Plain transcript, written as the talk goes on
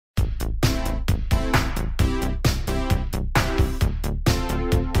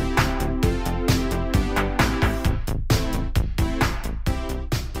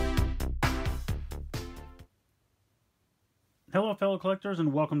Hello fellow collectors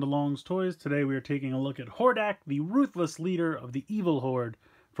and welcome to Long's Toys. Today we are taking a look at Hordak, the ruthless leader of the evil horde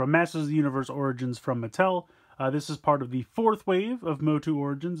from Masters of the Universe Origins from Mattel. This is part of the fourth wave of Motu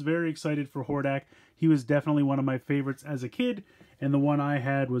Origins. Very excited for Hordak. He was definitely one of my favorites as a kid, and the one I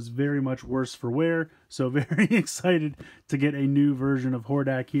had was very much worse for wear, so very excited to get a new version of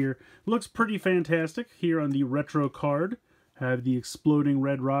Hordak here. Looks pretty fantastic. Here on the retro card, have the exploding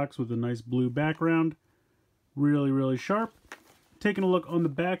red rocks with a nice blue background. Really sharp. Taking a look on the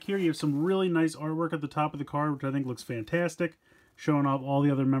back here, you have some really nice artwork at the top of the card, which I think looks fantastic. Showing off all the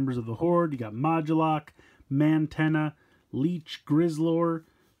other members of the Horde. You got Modulok, Mantenna, Leech, Grizzlor,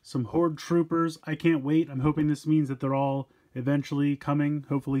 some Horde troopers. I can't wait. I'm hoping this means that they're all eventually coming,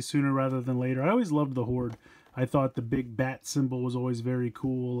 hopefully sooner rather than later. I always loved the Horde. I thought the big bat symbol was always very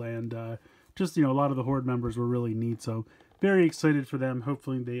cool, and just, you know, a lot of the Horde members were really neat, so very excited for them.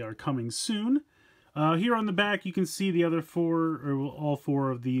 Hopefully they are coming soon. Here on the back, you can see the other four, or all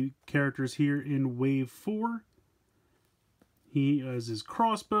four of the characters here in Wave 4. He has his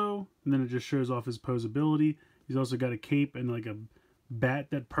crossbow, and then it just shows off his posability. He's also got a cape and like a bat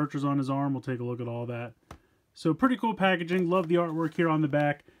that perches on his arm. We'll take a look at all that. So pretty cool packaging. Love the artwork here on the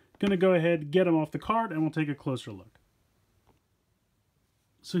back. Gonna go ahead, get him off the card, and we'll take a closer look.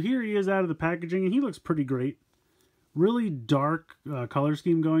 So here he is out of the packaging, and he looks pretty great. Really dark color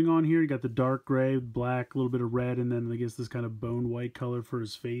scheme going on here. You got the dark gray, black, a little bit of red, and then I guess this kind of bone white color for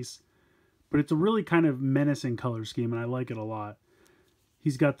his face. But it's a really kind of menacing color scheme, and I like it a lot.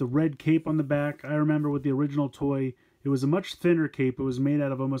 He's got the red cape on the back. I remember with the original toy, it was a much thinner cape. It was made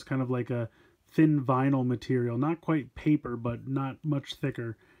out of almost kind of like a thin vinyl material. Not quite paper, but not much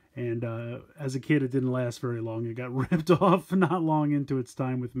thicker. And as a kid, it didn't last very long. It got ripped off not long into its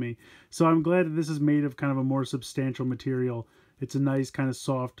time with me. So I'm glad that this is made of kind of a more substantial material. It's a nice kind of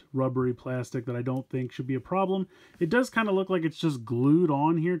soft, rubbery plastic that I don't think should be a problem. It does kind of look like it's just glued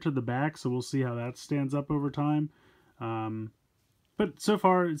on here to the back, so we'll see how that stands up over time. But so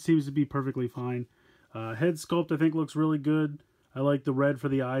far, it seems to be perfectly fine. Head sculpt, I think, looks really good. I like the red for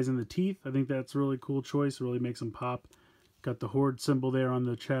the eyes and the teeth. I think that's a really cool choice. It really makes them pop. Got the Horde symbol there on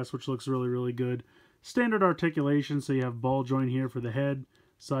the chest, which looks really good. Standard articulation, so you have ball joint here for the head.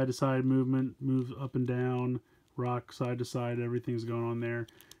 Side-to-side movement, move up and down, rock side-to-side, everything's going on there.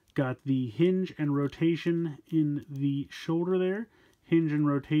 Got the hinge and rotation in the shoulder there. Hinge and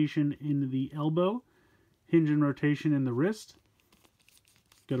rotation in the elbow. Hinge and rotation in the wrist.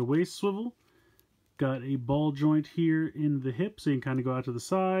 Got a waist swivel. Got a ball joint here in the hip, so you can kind of go out to the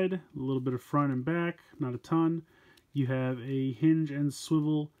side. A little bit of front and back, not a ton. You have a hinge and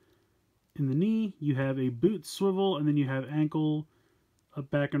swivel in the knee. You have a boot swivel, and then you have ankle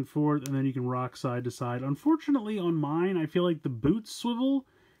up, back, and forth, and then you can rock side to side. Unfortunately, on mine, I feel like the boot swivel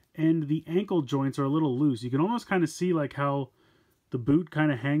and the ankle joints are a little loose. You can almost kind of see like how the boot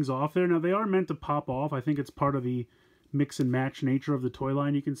kind of hangs off there. Now, they are meant to pop off. I think it's part of the mix and match nature of the toy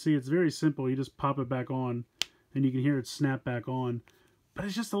line. You can see it's very simple. You just pop it back on, and you can hear it snap back on. But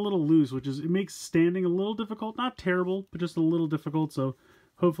it's just a little loose, it makes standing a little difficult. Not terrible, but just a little difficult. So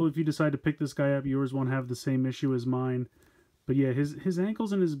hopefully if you decide to pick this guy up, yours won't have the same issue as mine. But yeah, his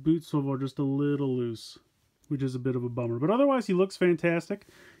ankles and his boot swivel are just a little loose, which is a bit of a bummer. But otherwise, he looks fantastic.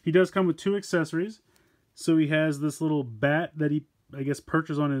 He does come with two accessories. So he has this little bat that he, I guess,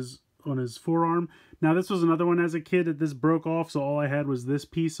 perches on his forearm. Now, this was another one as a kid that this broke off, so all I had was this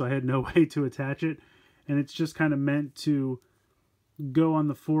piece, so I had no way to attach it. And it's just kind of meant to go on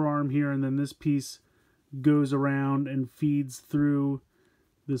the forearm here, and then this piece goes around and feeds through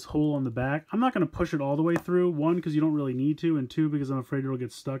this hole on the back. I'm not going to push it all the way through. One, because you don't really need to, and two, because I'm afraid it'll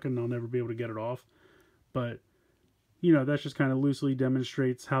get stuck and I'll never be able to get it off. But, you know, that just kind of loosely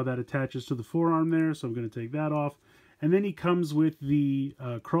demonstrates how that attaches to the forearm there, so I'm going to take that off. And then he comes with the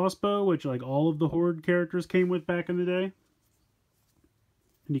crossbow, which like all of the Horde characters came with back in the day.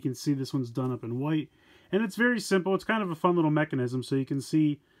 And you can see this one's done up in white. And it's very simple. It's kind of a fun little mechanism. So you can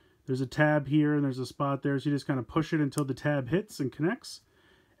see there's a tab here and there's a spot there. So you just kind of push it until the tab hits and connects.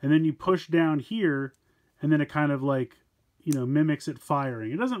 And then you push down here and then it kind of like, you know, mimics it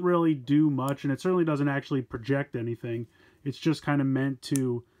firing. It doesn't really do much, and it certainly doesn't actually project anything. It's just kind of meant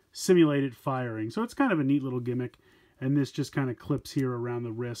to simulate it firing. So it's kind of a neat little gimmick. And this just kind of clips here around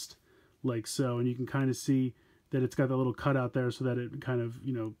the wrist like so. And you can kind of see that it's got that little cutout there so that it kind of,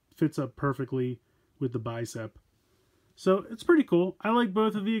 you know, fits up perfectly with the bicep. So it's pretty cool. I like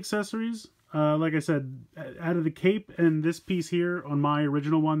both of the accessories. Like I said, out of the cape and this piece here on my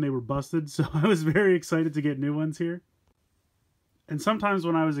original one, they were busted. So I was very excited to get new ones here. And sometimes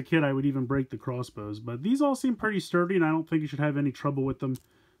when I was a kid, I would even break the crossbows. But these all seem pretty sturdy, and I don't think you should have any trouble with them.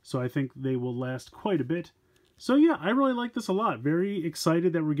 So I think they will last quite a bit. So yeah, I really like this a lot. Very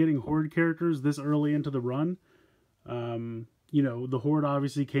excited that we're getting Horde characters this early into the run. You know, the Horde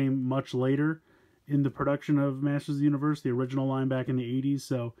obviously came much later in the production of Masters of the Universe, the original line back in the 80s.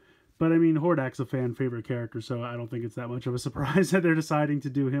 So, but I mean, Hordak's a fan favorite character, so I don't think it's that much of a surprise that they're deciding to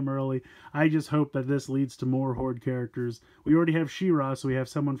do him early. I just hope that this leads to more Horde characters. We already have She-Ra, so we have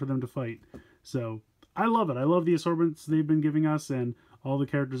someone for them to fight. So I love it. I love the assortments they've been giving us, and all the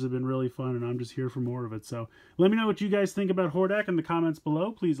characters have been really fun, and I'm just here for more of it. So let me know what you guys think about Hordak in the comments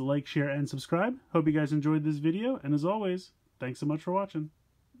below. Please like, share, and subscribe. Hope you guys enjoyed this video, and as always, thanks so much for watching.